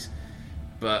distorted bass.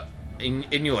 But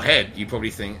in your head, you probably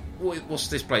think, what's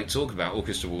this bloke talking about?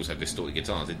 Orchestra Waltz have distorted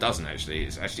guitars. It doesn't actually.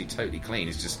 It's actually totally clean.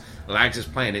 It's just Lags is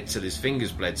playing it till his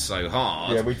fingers bled so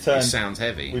hard. Yeah, it sounds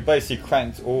heavy. We basically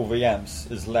cranked all the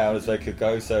amps as loud as they could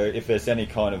go. So if there's any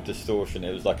kind of distortion,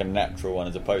 it was like a natural one,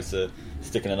 as opposed to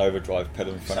sticking an overdrive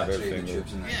pedal in front of everything.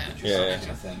 Yeah.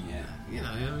 You know,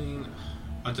 I mean,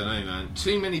 I don't know, man.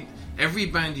 Too many. Every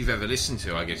band you've ever listened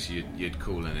to, I guess you'd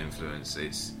call an influence.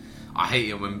 I hate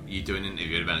it when you do an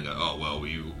interview with a band and go, oh, well,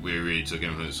 we really took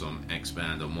influence from X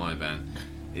band or Y band.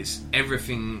 It's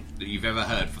everything that you've ever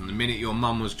heard, from the minute your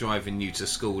mum was driving you to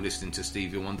school listening to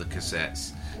Stevie Wonder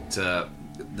cassettes to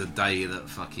the day that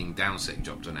fucking Downsect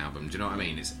dropped an album. Do you know what I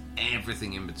mean? It's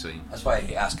everything in between. That's why I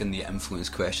hate asking the influence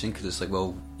question, because it's like,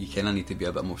 well, you kind of need to be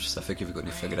a bit more specific if you're going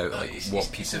to figure out like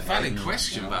what people. It's a valid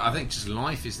question, but I think just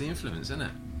life is the influence, isn't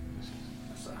it?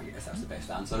 I guess that's the best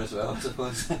answer as well, I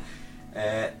suppose.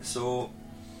 So,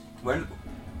 when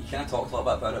you kind of talked a little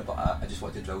bit about it, but I just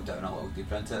wanted to drill down a little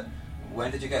deeper into it. When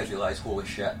did you guys realise, holy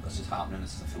shit, this is happening,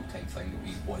 this is a full-time thing that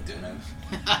we want to do now?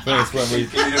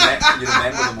 Can you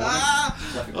remember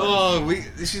the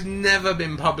moment? This has never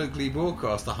been publicly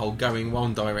broadcast, the whole going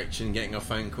one direction, getting a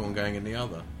phone call and going in the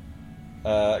other.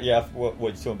 What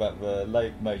you're talking about, the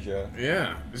late major?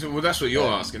 Yeah, well, that's what you're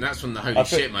asking. That's from the holy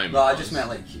shit moment. No, I just meant,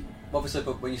 like, obviously,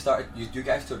 but when you started, you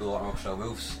guys toured a lot of Orchestra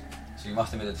Wolves. So you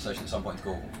must have made a decision at some point to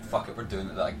go, fuck it, we're doing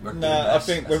it. Like, we're doing this. I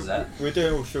think we're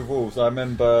doing Orchestra Wolves. I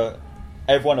remember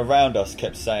everyone around us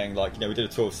kept saying, like, we did a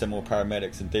tour of Sentinel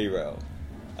Paramedics and Derail,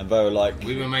 and they were like,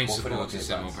 we were main supporters of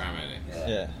Sentinel Paramedics.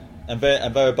 Yeah, and they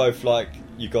were both like,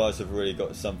 you guys have really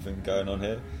got something going on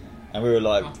here, and we were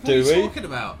like, what are you talking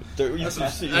about? The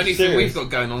only thing we've got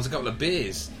going on is a couple of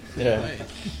beers. Yeah,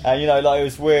 and it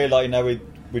was weird. Like,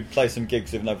 we'd play some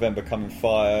gigs with November Coming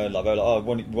Fire, and like, they were like,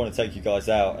 we want to take you guys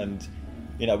out, and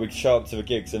we'd show up to the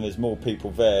gigs, and there's more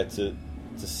people there to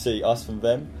see us from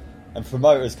them, and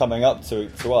promoters coming up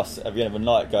to us at the end of the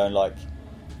night, going like,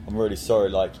 I'm really sorry,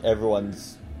 like everyone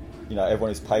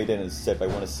who's paid in has said they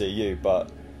want to see you, but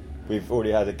we've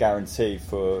already had a guarantee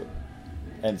for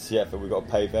NCF that we've got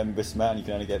to pay them this amount, and you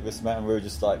can only get this amount, and we were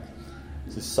just like,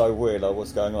 this is so weird, like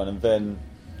what's going on, and then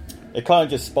it kind of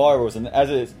just spirals, and as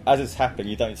it's happening,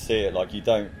 you don't see it, like you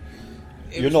don't.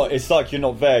 It's like you're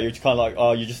not there. You're just kind of like,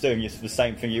 oh, you're just doing the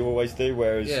same thing you always do.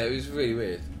 Whereas, yeah, it was really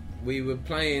weird. We were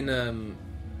playing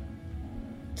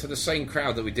to the same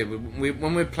crowd that we did when we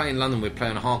were playing London. We were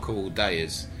playing Hardcore All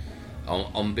Dayers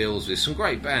on bills with some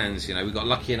great bands. We got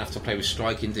lucky enough to play with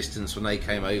Striking Distance when they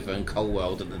came over, and Cold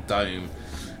World at the Dome.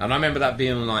 And I remember that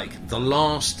being like the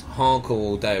last Hardcore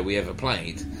All Day we ever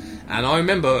played. And I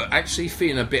remember actually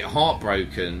feeling a bit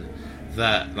heartbroken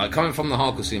that, like, coming from the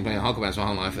hardcore scene, playing hardcore bands my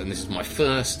whole life, and this is my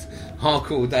first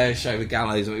Hardcore All Day show with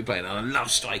Gallows that we played, and I love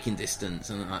Striking Distance,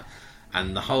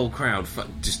 and the whole crowd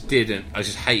just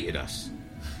hated us.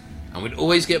 And we'd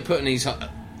always get put in these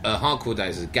hardcore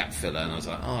days as a gap filler, and I was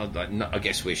like, no, I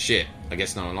guess we're shit. I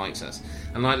guess no one likes us.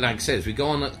 And like Lag says, we go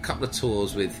on a couple of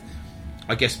tours with,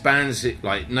 I guess, bands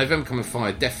like November Coming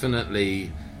Fire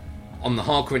definitely, on the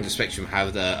hardcore end of the spectrum,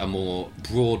 have a more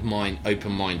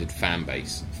open-minded fan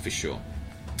base, for sure.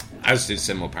 As did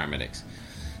Sentinel Paramedics.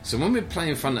 So when we were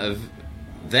playing in front of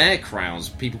their crowds,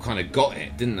 people kind of got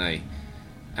it, didn't they?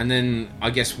 And then I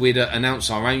guess we'd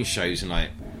announce our own shows in like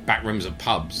back rooms of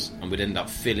pubs, and we'd end up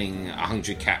filling a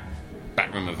 100-cap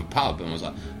back room of a pub, and I was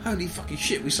like, holy fucking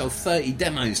shit, we sold 30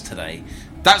 demos today.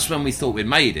 That's when we thought we'd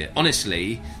made it.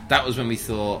 Honestly, that was when we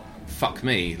thought, fuck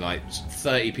me, like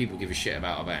 30 people give a shit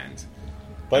about our band.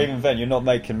 But even then, you're not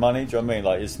making money. Do you know what I mean?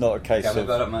 Like, it's not a case of.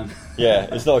 Got it, man. Yeah,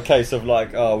 it's not a case of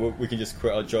like, oh, we can just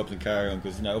quit our jobs and carry on,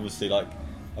 because obviously, like,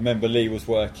 I remember Lee was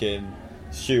working,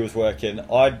 Stu was working.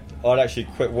 I'd actually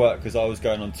quit work because I was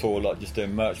going on tour, like, just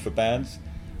doing merch for bands,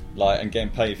 like, and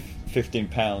getting paid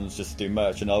 £15 just to do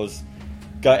merch. And I was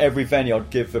going every venue.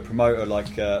 I'd give the promoter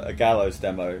like a Gallows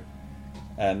demo,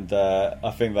 and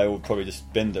I think they would probably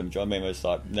just bin them. Do you know what I mean? It's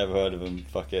like, never heard of them.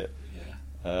 Fuck it.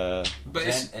 But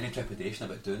is any trepidation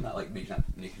about doing that, like making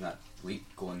that leap,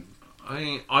 going?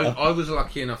 I was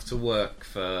lucky enough to work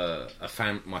for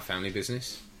my family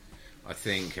business. I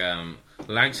think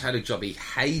Lags had a job he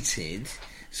hated,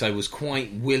 so was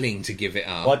quite willing to give it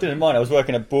up. Well, I didn't mind. I was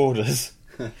working at Borders.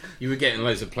 You were getting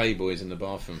loads of Playboys in the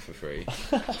bathroom for free.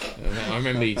 I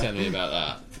remember you telling me about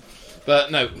that. But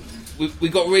no, we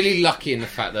got really lucky in the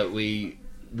fact that we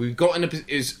got in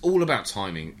it's all about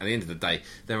timing. At the end of the day,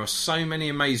 there are so many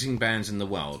amazing bands in the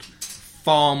world.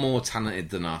 far more talented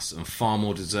than us and far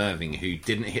more deserving who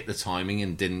didn't hit the timing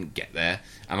and didn't get there.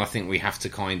 And I think we have to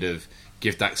kind of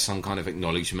give that some kind of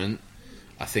acknowledgement.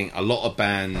 I think a lot of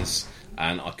bands,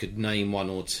 and I could name one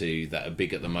or two that are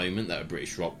big at the moment, that are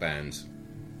British rock bands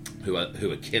who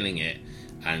are killing it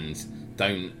and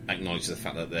don't acknowledge the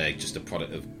fact that they're just a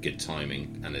product of good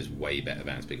timing, and there's way better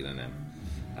bands bigger than them.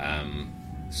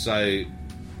 So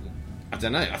I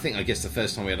don't know. I guess the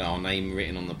first time we had our name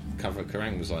written on the cover of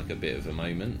Kerrang was like a bit of a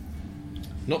moment.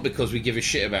 Not because we give a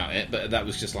shit about it, but that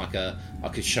was just like I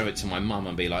could show it to my mum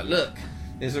and be like, look,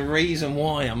 there's a reason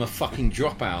why I'm a fucking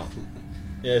dropout.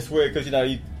 Yeah, it's weird because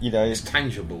you know It's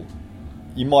tangible.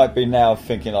 You might be now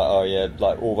thinking like, oh yeah,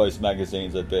 like all those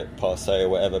magazines are a bit passé or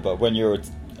whatever. But when you're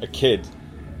a kid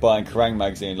buying Kerrang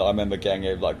magazine, like I remember getting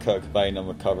it like Kurt Cobain on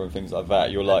the cover and things like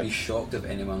that. You're like, I'd be shocked if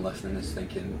anyone listening is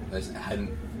thinking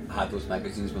hadn't had those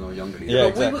magazines when they were younger. Yeah, but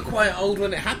exactly. we were quite old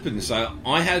when it happened, so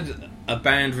I had a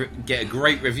band get a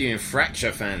great review in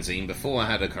Fracture fanzine before I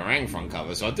had a Kerrang front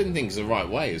cover, so I didn't think it's the right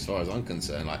way as far as I'm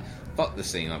concerned. Like, fuck the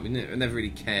scene. Like, we never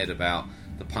really cared about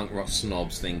the punk rock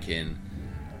snobs thinking,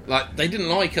 like, they didn't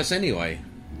like us anyway.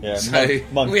 yeah, So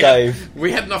Monk Dave.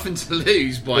 we had nothing to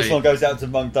lose by This one goes out to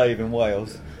Monk Dave in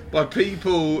Wales. by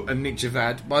people, and Nick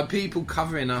Javad, by people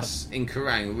covering us in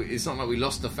Kerrang. It's not like we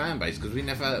lost the fan base, because we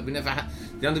never had,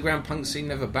 the underground punk scene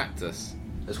never backed us.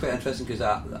 It's quite interesting because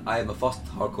my first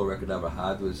hardcore record I ever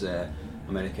had was the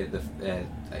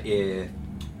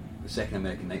second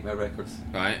American Nightmare record,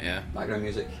 Right, yeah. background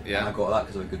music. Yeah. And I got that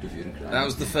because of a good review in Kerrang. That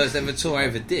was the first ever tour I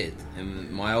ever did.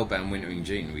 In my old band, Winter in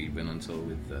June, we went on tour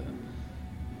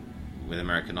with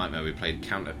American Nightmare. We played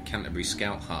Canterbury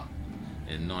Scout Hut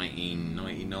in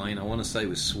 1999. I want to say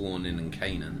with Sworn In and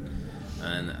Canaan.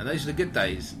 And those are the good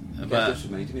days. Yeah, But it just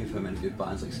reminded me of how many good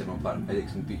bands like Several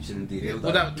Paramedics and Beach and Derailed.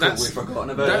 well, I'd that's totally forgotten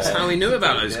about. that's how we knew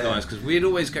about those Yeah. guys, because we'd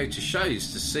always go to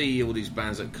shows to see all these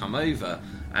bands that come over,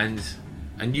 and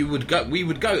we would go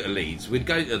to Leeds, we'd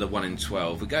go to the 1 in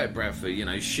 12, we'd go to Bradford, you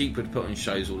know, Sheep would put on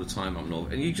shows all the time up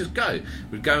north, and you just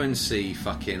we'd go and see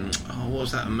fucking, what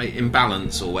was that,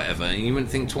 Imbalance or whatever, and you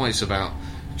wouldn't think twice about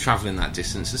travelling that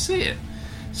distance to see it.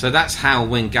 So that's how,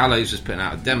 when Gallows was putting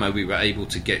out a demo, we were able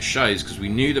to get shows, because we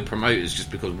knew the promoters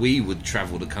just because we would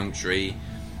travel the country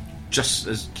just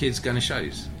as kids going to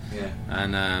shows. Yeah.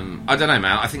 And I don't know,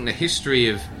 man, I think the history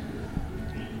of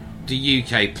the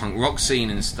UK punk rock scene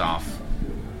and stuff,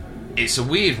 it's a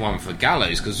weird one for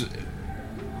Gallows, because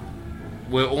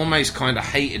we're almost kind of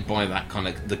hated by that kind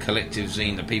of the collective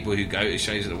scene, the people who go to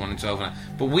shows at the 1 in 12.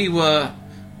 But we were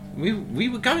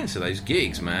going to those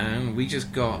gigs, man. We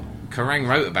just got Kerrang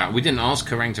wrote about. We didn't ask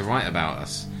Kerrang to write about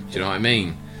us. Do you know what I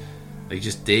mean? They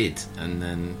just did, and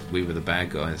then we were the bad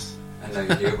guys. And now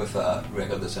you're here with a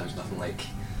record that sounds nothing like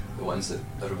the ones that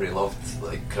everybody loved,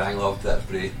 like Kerrang loved, that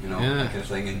everybody, you know, Yeah. that kind of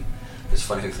thing. And it's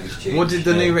funny how things change. What did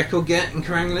the new record get in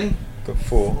Kerrang, Lee? Got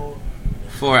 4.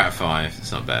 4 out of 5.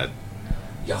 It's not bad.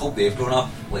 You hope they've grown up,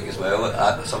 like, as well.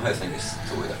 I somehow think it's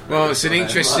totally different. Well, it's an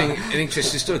record.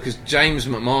 interesting story, because James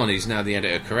McMahon, who's now the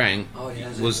editor of Kerrang, Oh, yeah,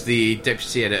 is it? was the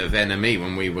deputy editor of NME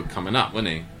when we were coming up, wasn't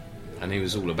he? And he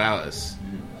was all about us.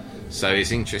 So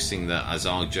it's interesting that as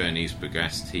our journey's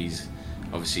progressed, he's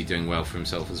obviously doing well for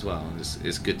himself as well.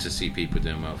 It's good to see people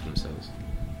doing well for themselves.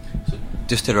 So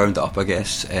just to round it up, I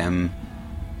guess,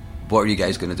 what are you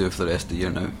guys going to do for the rest of the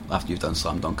year now, after you've done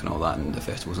Slam Dunk and all that, and the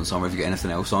festivals and summer? Have you got anything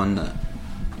else on that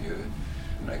you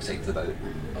are excited about,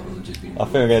 other than just being... I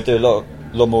think we're going to do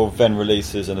a lot more Venn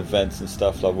releases and events and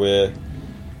stuff. Like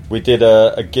we did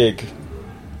a gig,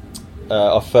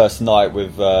 our first night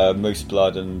with Moose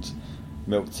Blood and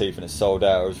Milk Teeth, and it sold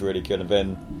out. It was really good.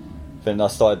 And then I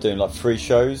started doing like 3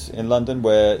 shows in London,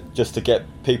 where just to get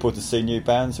people to see new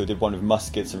bands. So we did one with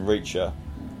Muskets and Reacher,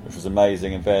 which was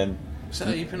amazing. And then Is that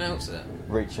how you pronounce it?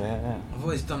 Reacher, yeah. I've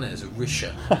always done it as a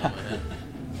Risha.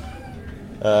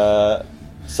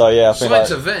 So yeah, I think Besides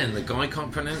like, a Venn, the guy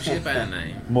can't pronounce your band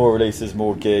name. more releases,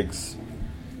 more gigs.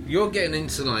 You're getting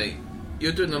into, like,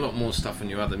 you're doing a lot more stuff on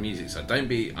your other music, so don't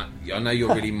be... I know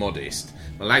you're really modest,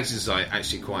 but Lags is like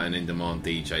actually quite an in-demand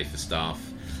DJ for staff.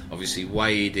 Obviously,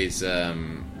 Wade is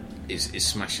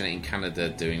smashing it in Canada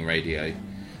doing radio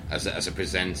as a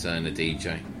presenter and a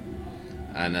DJ.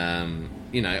 And,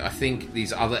 you know, I think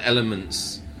these other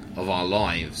elements of our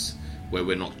lives, where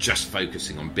we're not just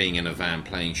focusing on being in a van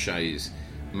playing shows,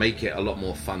 make it a lot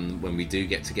more fun when we do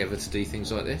get together to do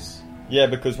things like this. Yeah,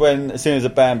 because as soon as a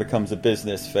band becomes a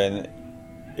business, then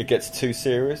it gets too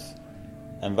serious,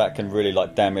 and that can really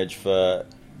like damage for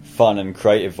fun and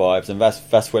creative vibes, and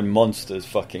that's when monsters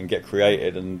fucking get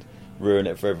created and ruin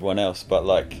it for everyone else. But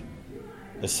like,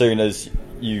 as soon as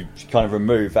you kind of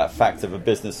remove that fact of a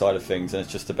business side of things, and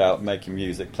it's just about making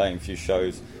music, playing a few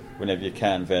shows whenever you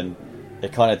can, then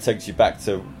it kind of takes you back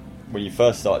to when you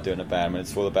first started doing a band, when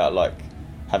it's all about like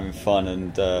having fun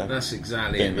and that's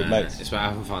exactly being it, good man. mates. It's about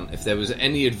having fun. If there was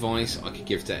any advice I could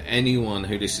give to anyone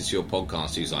who listens to your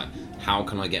podcast who's like, how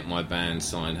can I get my band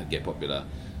signed and get popular?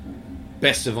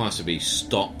 Best advice would be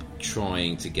stop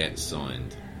trying to get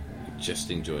signed.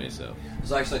 Just enjoy yourself.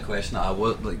 There's actually a question that I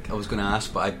was going to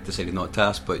ask, but I decided not to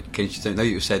ask. But now that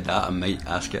you've said that, I might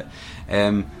ask it.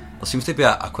 There seems to be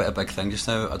quite a big thing just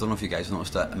now. I don't know if you guys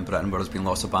noticed it in Britain, where there's been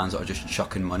lots of bands that are just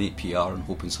chucking money at PR and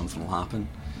hoping something will happen.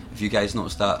 Have you guys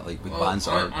noticed that? Like with bands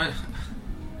that are...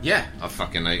 Yeah, I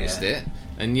fucking noticed it.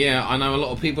 And yeah, I know a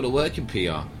lot of people that work in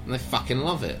PR, and they fucking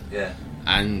love it. Yeah.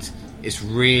 And it's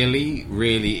really,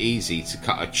 really easy to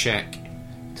cut a check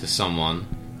to someone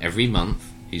every month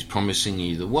who's promising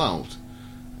you the world.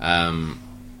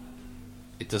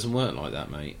 It doesn't work like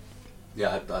that, mate.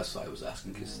 Yeah, that's what I was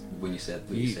asking, because when you said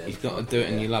you've got to do it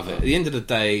and you love it. At the end of the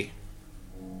day,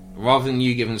 rather than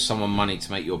you giving someone money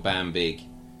to make your band big,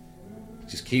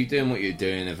 just keep doing what you're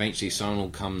doing. Eventually someone will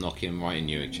come knocking, writing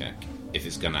you a check, if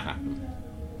it's going to happen.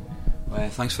 Well,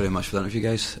 thanks very much for that interview,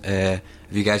 guys. Have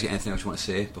you guys got anything else you want to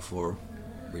say before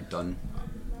we're done?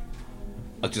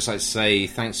 I'd just like to say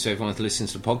thanks to everyone for listening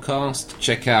to the podcast.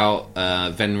 Check out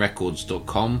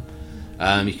VennRecords.com.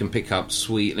 You can pick up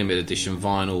sweet limited edition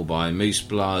vinyl by Moose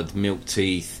Blood, Milk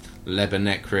Teeth,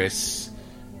 Lebanecris.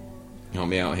 Help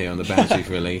me out here on the bands we've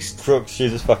released. Crooks,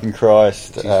 Jesus fucking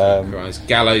Christ. Christ.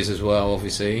 Gallows as well,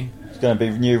 obviously. It's going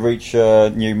to be new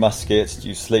Reacher, new Muskets,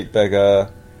 new Sleep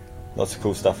Beggar. Lots of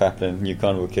cool stuff happening. New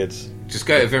Carnival Kids. Just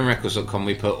go to VennRecords.com.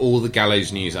 We put all the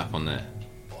Gallows news up on there.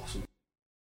 Awesome.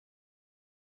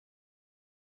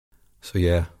 So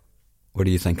yeah, what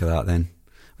do you think of that then?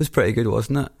 It was pretty good,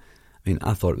 wasn't it? I mean,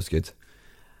 I thought it was good.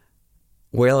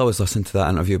 While I was listening to that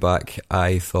interview back,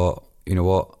 I thought, you know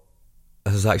what,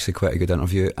 this is actually quite a good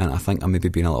interview, and I think I'm maybe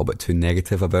being a little bit too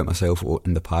negative about myself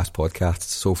in the past podcasts.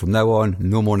 So from now on,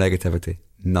 no more negativity.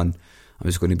 None. I'm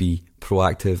just going to be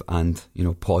proactive and, you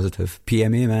know, positive.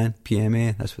 PMA, man.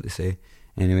 PMA, that's what they say.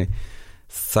 Anyway,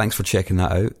 thanks for checking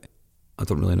that out. I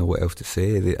don't really know what else to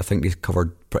say. I think they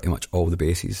covered pretty much all the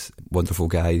bases. Wonderful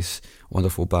guys,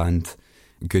 wonderful band,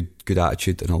 good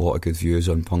attitude, and a lot of good views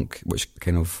on punk, which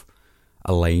kind of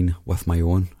align with my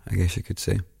own, I guess you could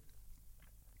say.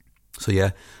 So yeah,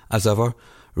 as ever,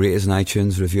 rate us on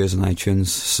iTunes, review us on iTunes,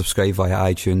 subscribe via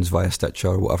iTunes, via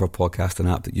Stitcher, whatever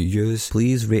podcasting app that you use.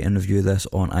 Please rate and review this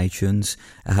on iTunes.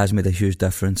 It has made a huge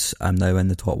difference. I'm now in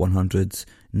the top 100,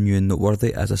 new and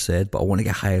noteworthy, as I said, but I want to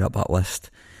get higher up that list.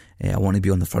 I want to be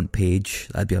on the front page.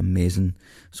 That'd be amazing.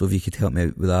 So if you could help me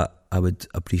out with that, I would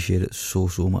appreciate it so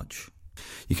much.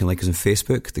 You can like us on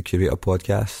Facebook, The Curator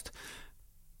Podcast,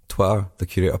 Twitter, The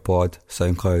Curator Pod,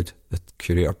 SoundCloud, The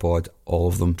Curator Pod, all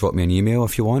of them. Drop me an email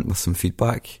if you want with some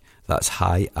feedback. That's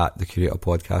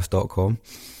hi@thecuratorpodcast.com.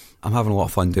 I'm having a lot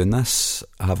of fun doing this.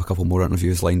 I have a couple more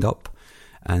interviews lined up,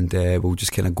 and we'll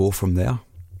just kind of go from there.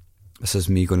 This is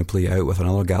me going to play out with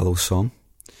another Gallows song.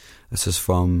 This is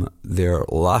from their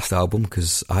last album,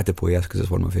 because I had to play this because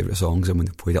it's one of my favourite songs, and when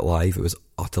they played it live it was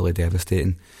utterly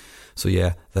devastating. So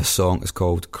yeah, this song is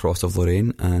called Cross of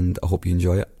Lorraine, and I hope you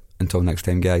enjoy it. Until next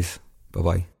time, guys.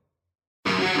 Bye-bye.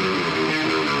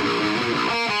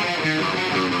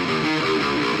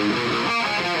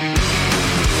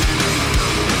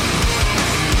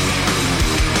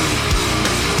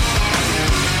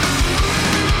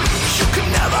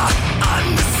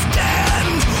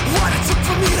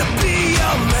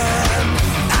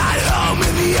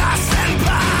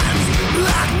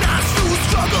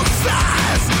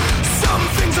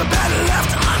 Better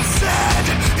left unsaid.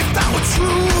 If that were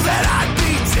true, then I'd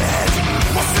be dead.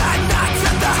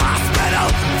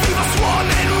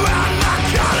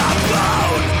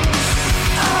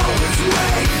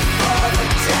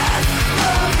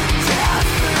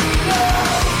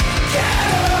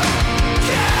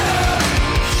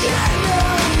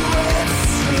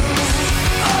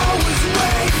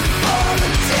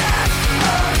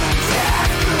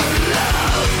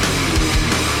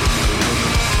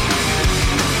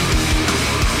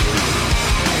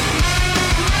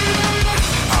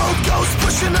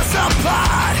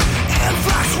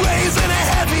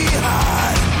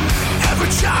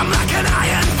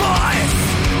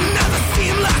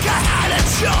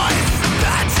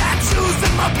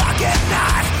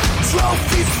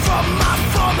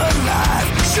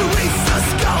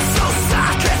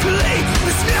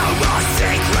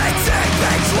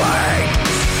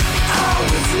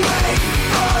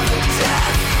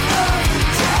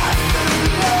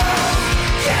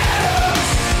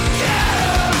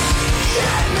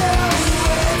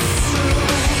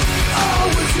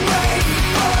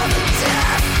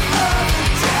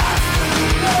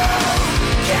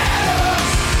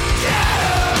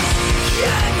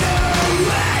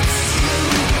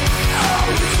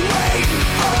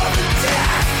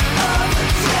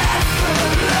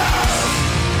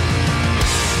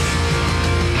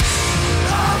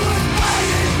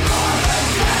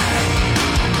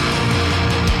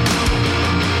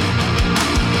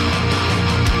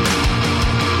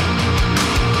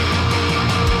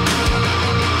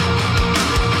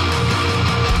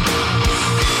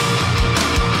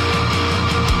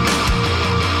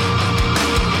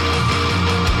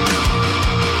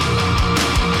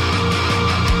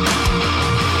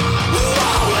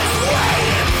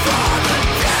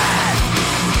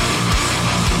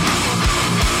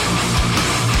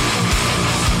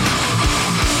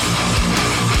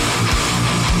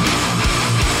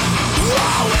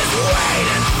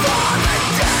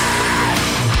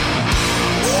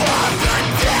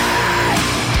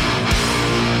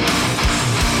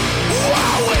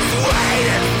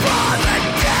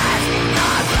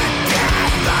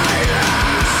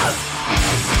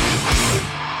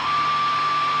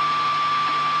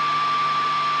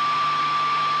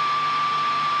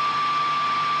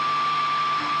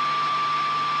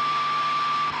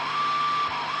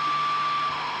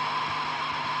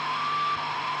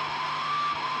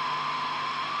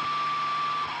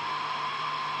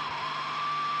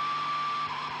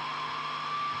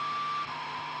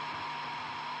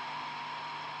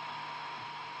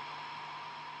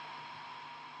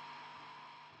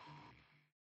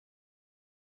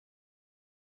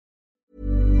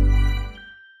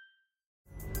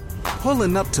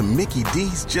 Pulling up to Mickey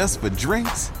D's just for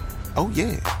drinks? Oh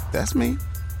yeah, that's me.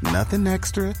 Nothing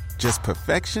extra, just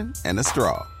perfection and a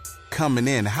straw. Coming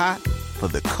in hot for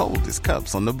the coldest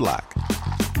cups on the block.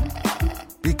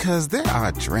 Because there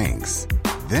are drinks.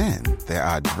 Then there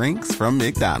are drinks from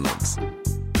McDonald's.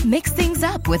 Mix things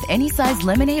up with any size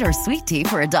lemonade or sweet tea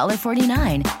for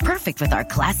 $1.49. Perfect with our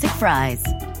classic fries.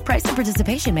 Price and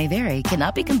participation may vary.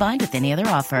 Cannot be combined with any other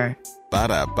offer.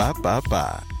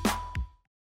 Ba-da-ba-ba-ba.